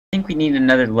think we need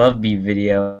another LoveBeat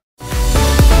video.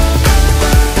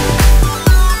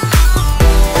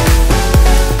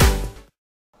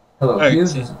 Hello,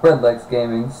 this is PeaceNDconfliX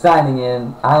Gaming signing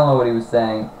in. I don't know what he was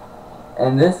saying.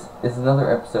 And this is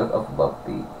another episode of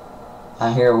LoveBeat.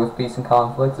 I'm here with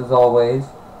PeaceNDconfliX as always.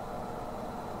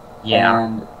 Yeah.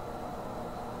 And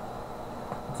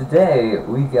today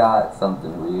we got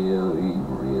something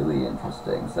really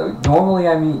interesting. So normally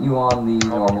I meet you on the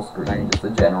normal screen, just a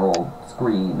general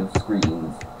screen of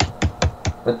screens.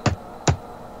 But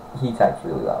he types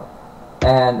really loud.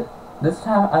 And this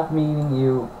time I'm meeting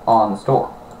you on the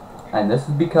store. And this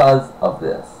is because of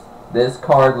this. This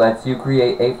card lets you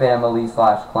create a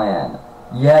family/clan.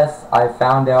 Yes, I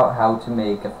found out how to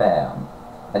make a fam.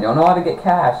 I don't know how to get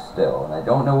cash still, and I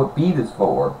don't know what beat is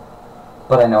for,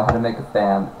 but I know how to make a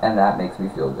fam, and that makes me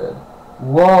feel good.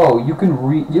 Whoa, you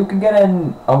can get a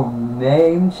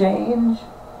name change?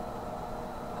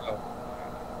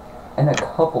 And a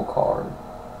couple card.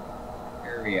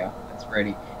 Area, that's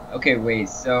ready. Okay, wait,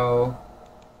 so...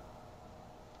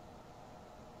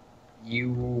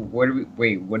 what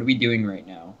are we doing right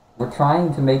now? We're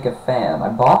trying to make a fam. I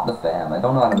bought the fam. I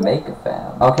don't know how to make a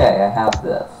fam. Okay, I have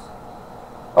this.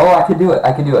 Oh, I can do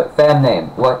it. Fam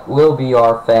name. What will be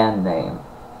our fan name?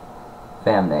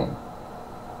 Fam name.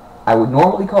 I would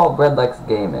normally call it Breadlex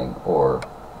Gaming, or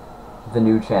the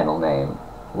new channel name,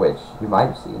 which you might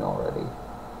have seen already.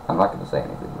 I'm not going to say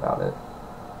anything about it.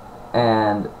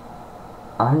 And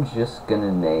I'm just going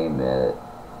to name it...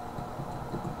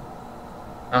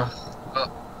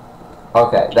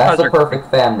 Okay, that's the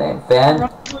perfect fam name. Fam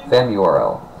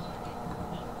URL.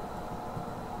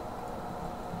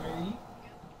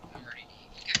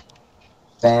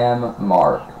 Fam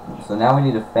mark. So now we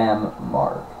need a fam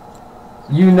mark.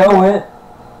 You know it!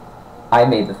 I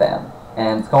made the fam.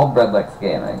 And it's called Breadlex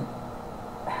Gaming.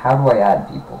 How do I add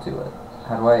people to it?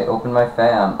 How do I open my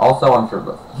fam? Also, I'm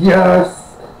shirtless.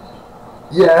 Yes!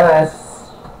 Yes!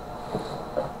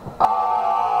 Oh.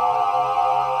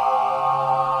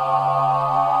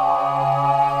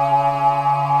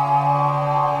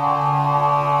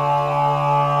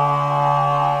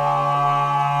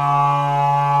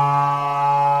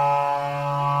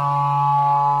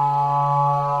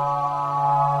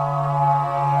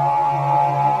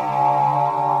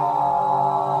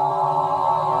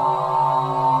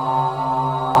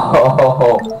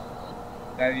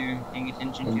 Have you been paying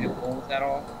attention to the polls at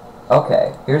all?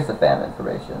 Okay, here's the fam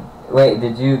information. Wait,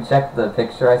 did you check the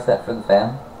picture I set for the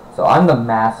fam? So I'm the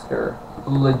master.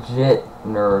 Legit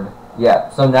nerd. Yeah,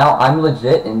 so now I'm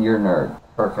legit and you're nerd.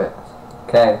 Perfect.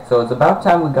 Okay, so it's about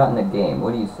time we got in a game.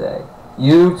 What do you say?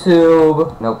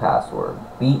 YouTube. No password.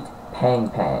 Beat Pang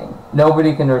Pang.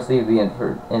 Nobody can receive the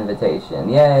invitation.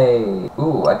 Yay!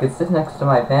 Ooh, I could sit next to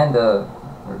my panda.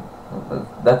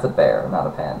 That's a bear, not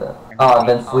a panda. Oh, I've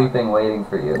been sleeping waiting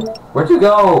for you. Where'd you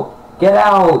go? Get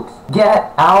out!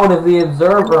 Get out of the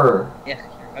observer!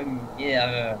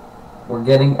 Yeah. We're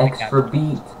getting extra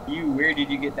beat. Where did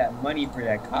you get that money for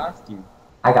that costume?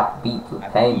 I got beat with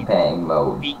Pang Pang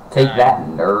mode. Take that,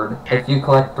 nerd. If you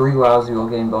collect 3 wows, you will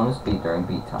gain bonus beat during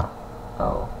beat time.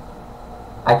 Oh.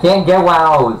 I can't get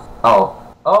wows!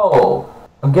 Oh!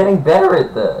 I'm getting better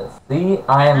at this. See?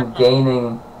 I am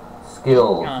gaining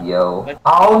skills, yo.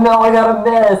 Oh no, I got a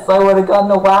miss! I would've gotten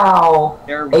a wow!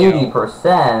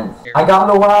 80%! I got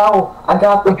a wow! I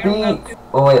got the beats!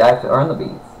 Oh wait, I have to earn the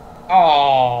beats.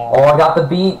 Oh, I got the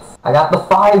beats! I got the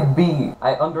 5 beats!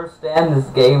 I understand this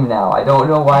game now. I don't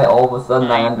know why all of a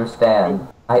sudden I understand.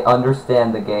 I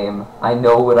understand the game. I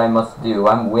know what I must do.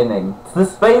 I'm winning. It's the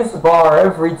space bar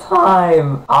every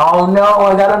time! Oh no,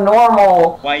 I got a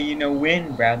normal! Why you no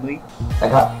win, Bradley? I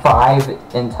got 5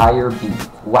 entire beats.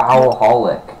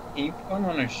 Wowholic. Can you put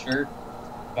on a shirt?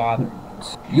 Bother me.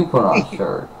 You put on a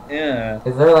shirt. Yeah.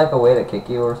 Is there like a way to kick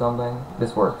you or something?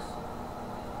 This works.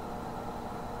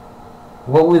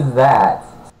 What was that?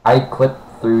 I clipped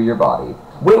through your body.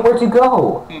 Wait, where'd you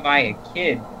go? By a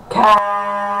kid.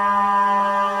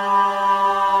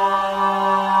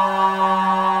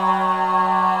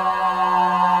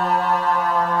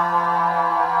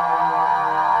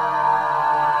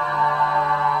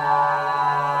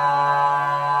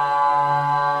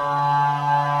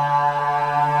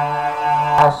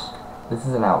 This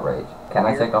is an outrage. Can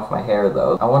I take off my hair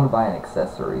though? I want to buy an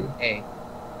accessory. Hey,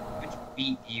 which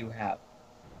beat do you have?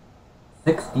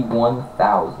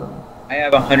 61,000. I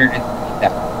have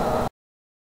 150,000.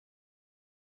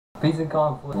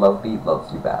 PeaceNDconfliX. LoveBeat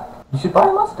loves you back. You should buy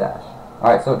a mustache.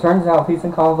 Alright, so it turns out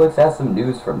PeaceNDconfliX has some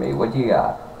news for me. What do you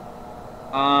got?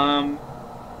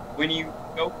 When you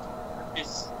go to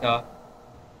purchase stuff,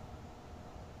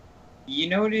 you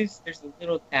notice there's a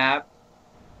little tab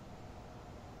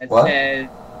that What? says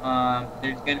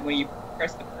there's gonna when you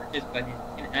press the purchase button,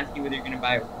 it's gonna ask you whether you're gonna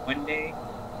buy it 1 day,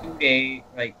 2 day,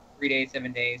 like 3 days,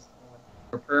 7 days,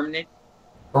 or permanent.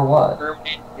 For what?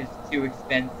 Permanent is too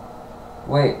expensive.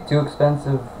 Wait, too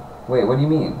expensive. Wait, what do you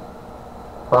mean?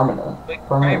 Permanent?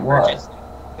 Permanent what? Purchase.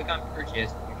 Click on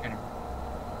purchase. You're trying to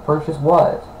Purchase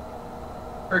what?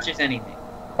 purchase anything.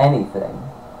 Anything.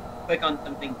 Click on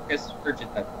something. Press purchase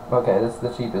button. Okay, this is the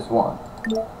cheapest one.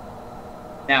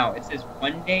 Now it says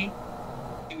 1 day,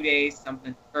 2 days,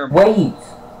 something permanent. Wait!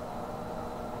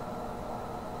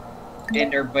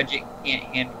 And our budget can't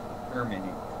handle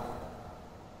permanent.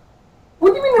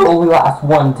 What do you mean it only lasts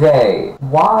 1 day?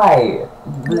 Why?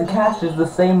 The cash is the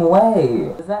same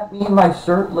way. Does that mean my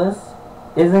shirtless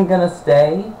isn't gonna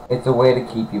stay? It's a way to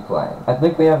keep you playing. I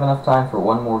think we have enough time for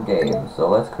one more game, so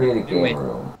let's create a game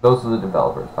room. Those are the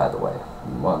developers, by the way.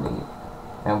 Money.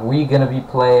 And we gonna be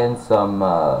playing some,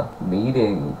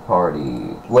 meeting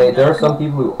party. Wait, there are some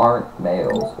people who aren't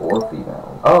males or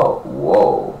females. Oh,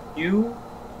 whoa. You?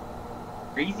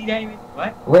 Crazy Diamond?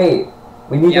 What? Wait,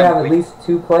 we need to have at least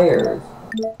 2 players.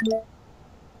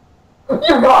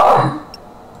 You got...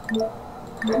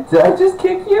 Did I just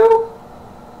kick you?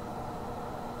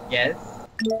 Yes.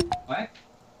 What?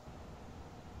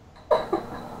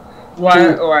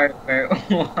 What?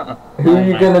 Who are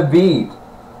you gonna beat?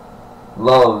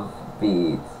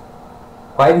 LoveBeat.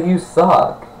 Why do you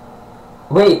suck?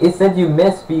 Wait, it said you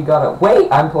missed, but you got it. Wait,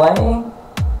 I'm playing?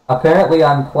 Apparently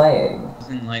I'm playing.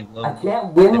 I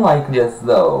can't win like this,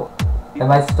 though. Am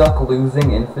I stuck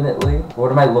losing infinitely?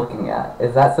 What am I looking at?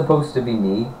 Is that supposed to be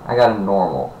me? I got a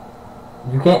normal.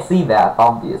 You can't see that,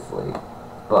 obviously.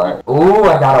 But, ooh,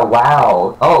 I got a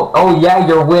wow. Oh yeah,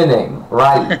 you're winning.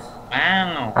 Right.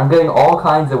 Wow. I'm getting all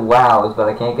kinds of wows, but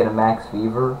I can't get a max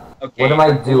fever. Okay, what am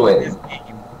I doing?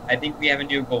 I think we have a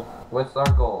new goal. What's our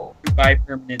goal? To buy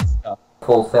permanent stuff.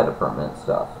 Full set of permanent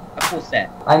stuff. A full set.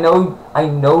 I know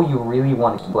you really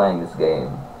want to keep playing this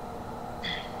game.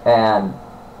 And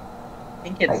I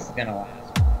think it's gonna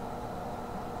last.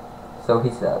 So he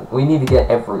said. We need to get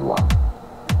everyone.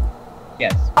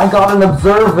 Yes. I got an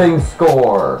observing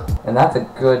score! And that's a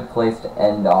good place to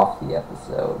end off the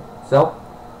episode. So,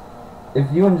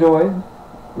 if you enjoyed,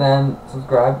 then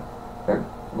subscribe, or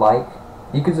like.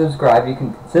 You can subscribe, you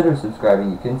can consider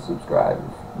subscribing, you can subscribe.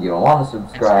 If you don't want to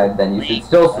subscribe, then you should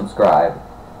still subscribe.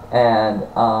 And,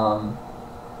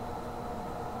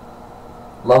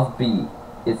 LoveBeat.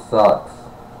 It sucks.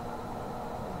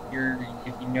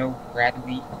 If you know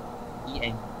Bradley and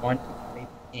you want to play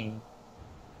the game,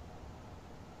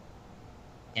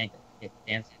 and it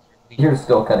dances. You're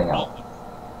still cutting out.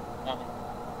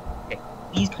 Okay,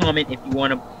 please comment if you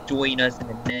want to join us in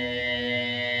the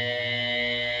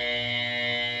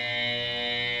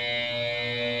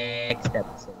next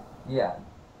episode. Yeah.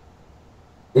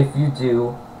 If you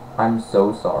do, I'm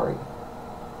so sorry.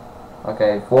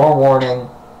 Okay, forewarning,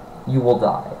 you will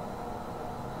die.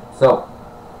 So,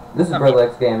 this is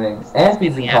PeaceNDconfliX Gaming and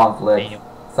PeaceNDconfliX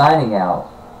signing out.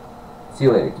 See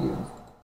you later, cubes.